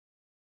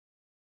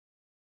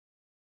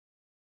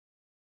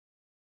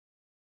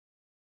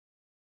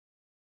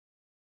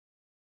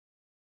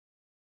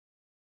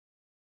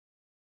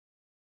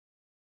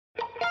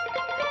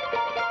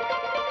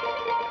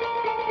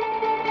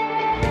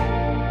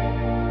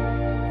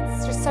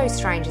so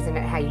strange, isn't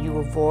it, how you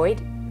avoid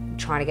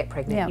trying to get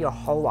pregnant Yeah. your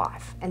whole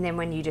life, and then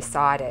when you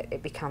decide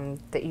it becomes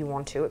that you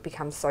want to, it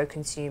becomes so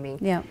consuming.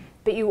 Yeah.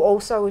 But you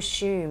also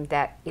assume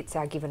that it's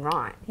our given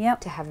right Yep.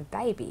 to have a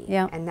baby,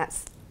 Yeah. and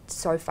that's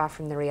so far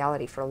from the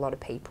reality for a lot of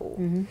people.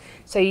 Mm-hmm.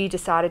 So you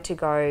decided to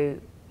go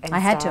and I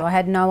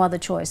had no other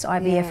choice.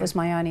 IVF Yeah. was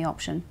my only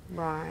option.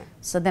 Right.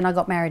 So then I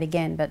got married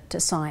again, but to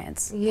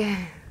science, Yeah.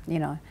 you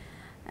know,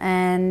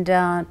 and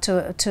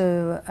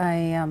to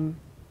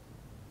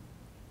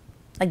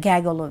a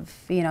gaggle of,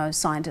 you know,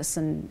 scientists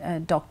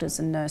and doctors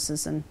and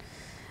nurses, and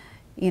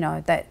you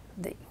know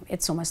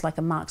it's almost like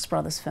a Marx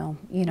Brothers film.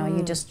 You know,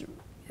 you just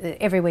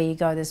everywhere you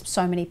go, there's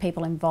so many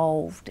people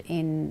involved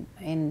in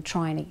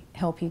trying to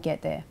help you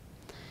get there.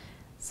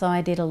 So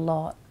I did a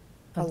lot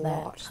of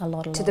that. A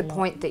lot. To the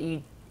point that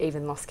you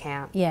even lost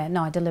count. Yeah,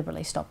 no, I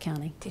deliberately stopped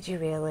counting. Did you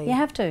really? You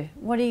have to.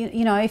 What do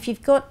you know, if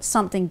you've got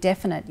something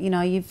definite, you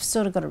know, you've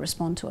sort of got to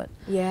respond to it.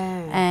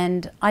 Yeah.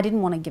 And I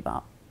didn't want to give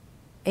up,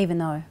 even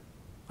though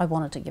I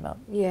wanted to give up.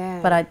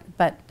 Yeah.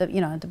 But you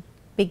know, the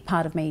big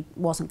part of me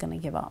wasn't going to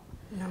give up.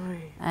 No.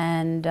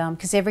 And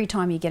because every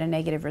time you get a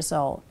negative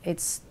result,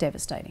 it's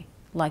devastating.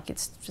 Like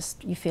it's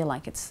just, you feel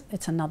like it's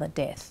another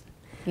death.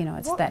 You know,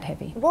 it's that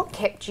heavy. What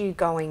kept you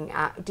going?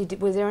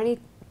 Was there any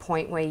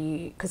point where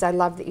you, because I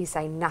love that you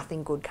say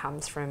nothing good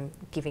comes from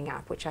giving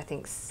up, which I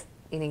think's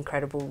an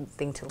incredible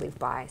thing to live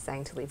by,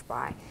 saying to live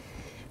by.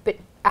 But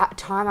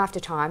time after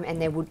time,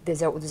 and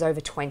there's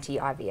over 20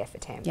 IVF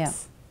attempts. Yeah.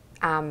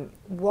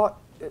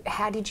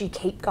 How did you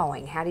keep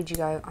going? How did you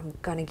go, I'm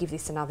going to give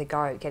this another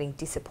go, getting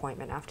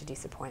disappointment after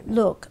disappointment?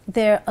 Look,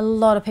 there are a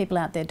lot of people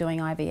out there doing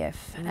IVF,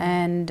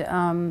 and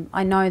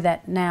I know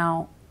that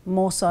now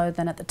more so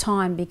than at the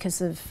time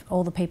because of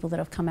all the people that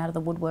have come out of the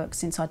woodwork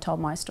since I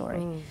told my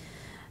story.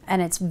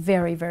 And it's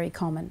very, very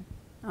common.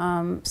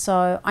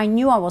 So I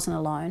knew I wasn't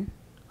alone.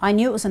 I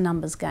knew it was a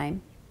numbers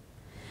game.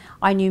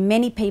 I knew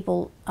many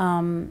people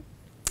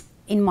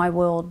in my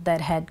world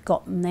that had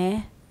gotten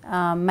there,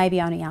 maybe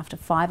only after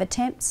 5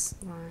 attempts.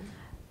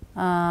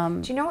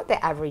 Right. Do you know what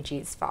the average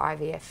is for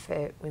IVF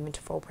for women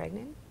to fall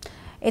pregnant?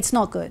 It's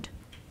not good.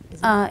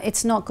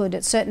 It's not good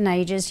at certain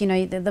ages. You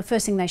know, the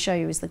first thing they show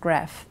you is the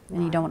graph,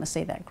 and you don't want to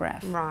see that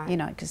graph. Right. You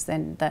know, because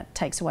then that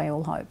takes away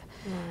all hope.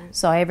 Right.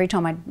 So every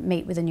time I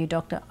meet with a new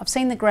doctor, I've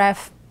seen the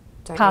graph,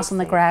 pass on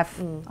the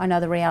graph, I know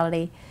the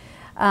reality.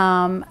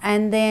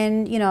 And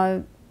then, you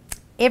know,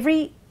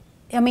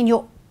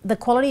 the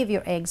quality of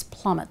your eggs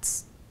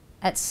plummets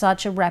at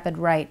such a rapid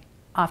rate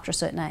after a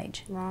certain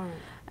age. Right.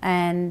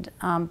 And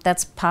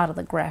that's part of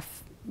the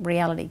graph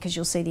reality, because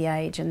you'll see the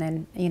age and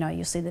then, you know,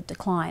 you'll see the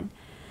decline.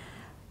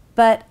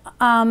 But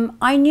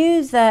I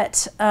knew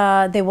that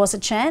there was a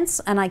chance,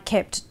 and I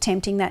kept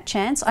tempting that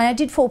chance. I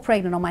did fall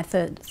pregnant on my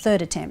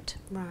third attempt,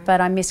 but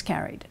I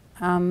miscarried.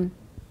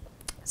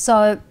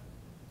 So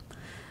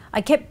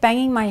I kept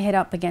banging my head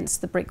up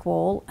against the brick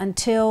wall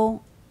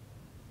until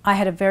I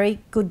had a very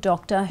good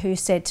doctor who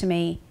said to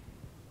me,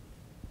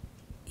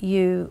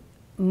 you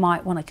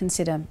might want to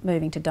consider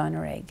moving to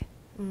donor egg.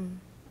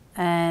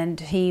 And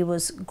he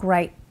was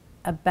great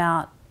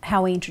about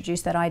how he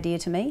introduced that idea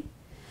to me.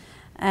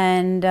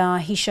 And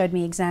he showed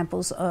me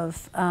examples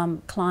of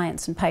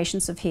clients and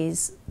patients of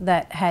his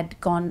that had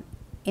gone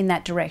in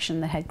that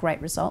direction that had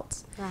great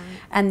results. Right.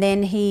 And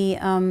then he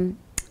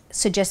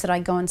suggested I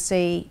go and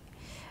see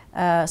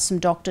some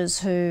doctors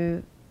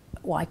who,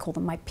 well, I call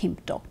them my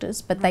pimp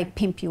doctors, but they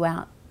pimp you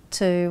out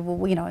to,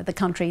 well, you know, the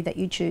country that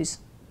you choose.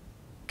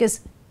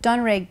 Because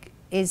donor egg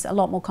is a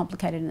lot more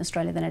complicated in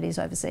Australia than it is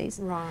overseas.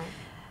 Right.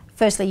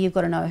 Firstly, you've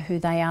got to know who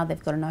they are,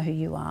 they've got to know who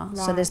you are. Right.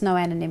 So there's no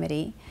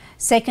anonymity.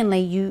 Secondly,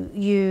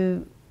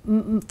 you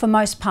for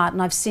most part,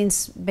 and I've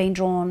since been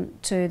drawn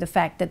to the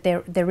fact that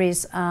there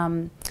is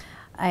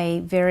a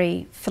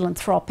very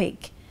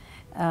philanthropic,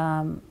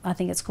 I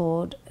think it's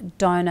called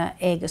Donor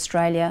Egg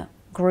Australia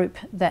group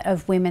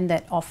of women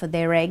that offer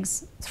their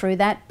eggs through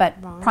that.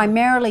 But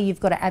primarily you've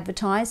got to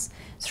advertise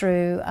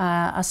through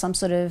some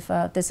sort of,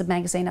 there's a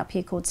magazine up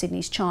here called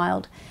Sydney's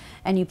Child,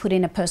 and you put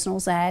in a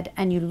personals ad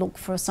and you look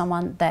for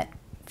someone that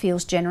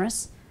feels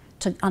generous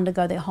to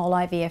undergo their whole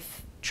IVF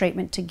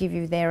treatment to give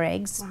you their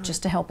eggs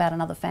just to help out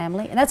another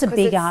family. And that's a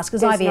big ask,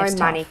 because IVF's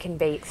no money can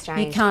be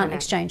exchanged. You can't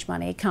exchange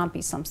money. It can't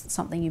be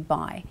something you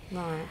buy.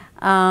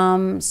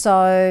 Right.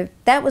 So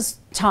that was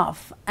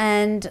tough.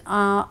 And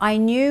I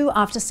knew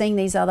after seeing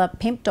these other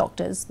pimp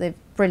doctors, they're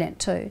brilliant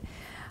too.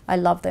 I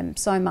love them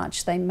so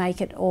much. They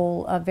make it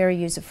all very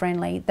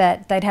user-friendly,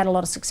 that they'd had a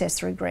lot of success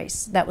through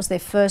Greece. That was their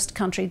first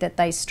country that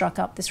they struck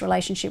up this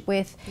relationship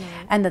with,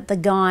 and that the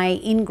guy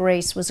in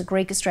Greece was a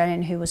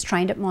Greek-Australian who was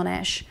trained at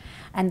Monash,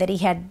 and that he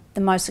had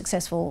the most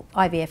successful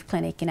IVF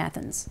clinic in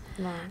Athens.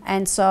 Right.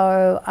 And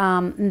so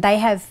they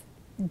have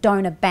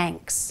donor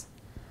banks.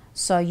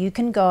 So you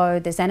can go,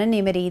 there's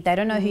anonymity, they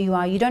don't know who you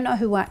are, you don't know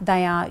who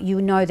they are,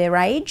 you know their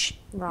age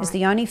is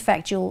the only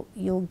fact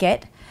you'll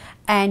get,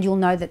 and you'll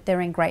know that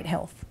they're in great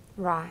health.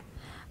 Right.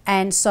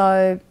 And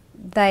so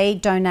they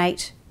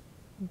donate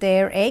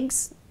their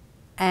eggs,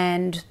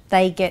 and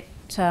they get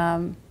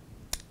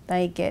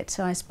They get,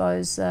 I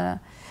suppose, their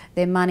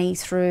money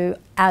through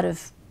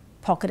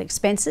out-of-pocket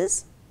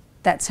expenses.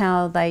 That's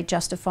how they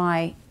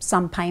justify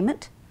some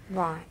payment.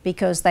 Right.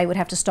 Because they would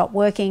have to stop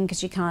working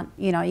because you can't,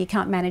 you know, you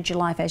can't manage your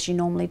life as you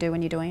normally do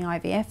when you're doing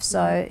IVF.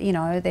 So, you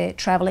know, their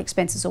travel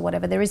expenses or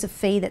whatever, there is a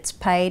fee that's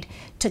paid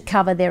to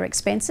cover their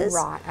expenses.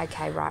 Right.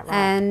 Okay. Right.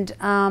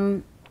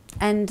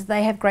 And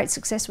they have great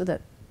success with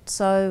it.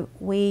 So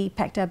we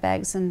packed our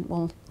bags and,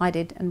 well, I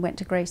did, and went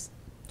to Greece.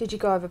 Did you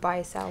go over by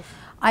yourself?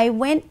 I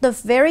went the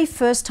very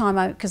first time,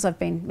 because I've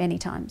been many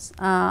times,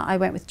 I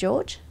went with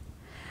George,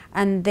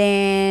 and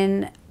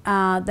then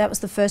that was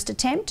the first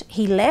attempt.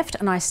 He left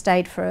and I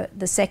stayed for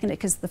the second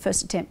because the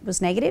first attempt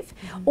was negative.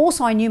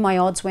 Also, I knew my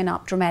odds went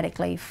up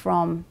dramatically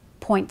from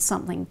point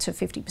something to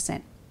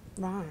 50%.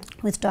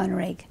 Right. With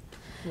donor egg.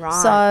 Right.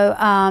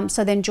 So,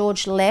 so then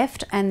George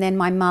left, and then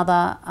my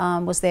mother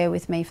was there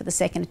with me for the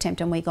second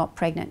attempt, and we got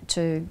pregnant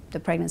to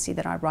the pregnancy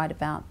that I write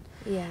about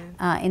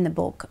in the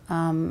book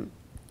on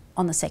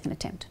the second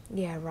attempt.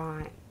 Yeah,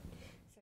 right.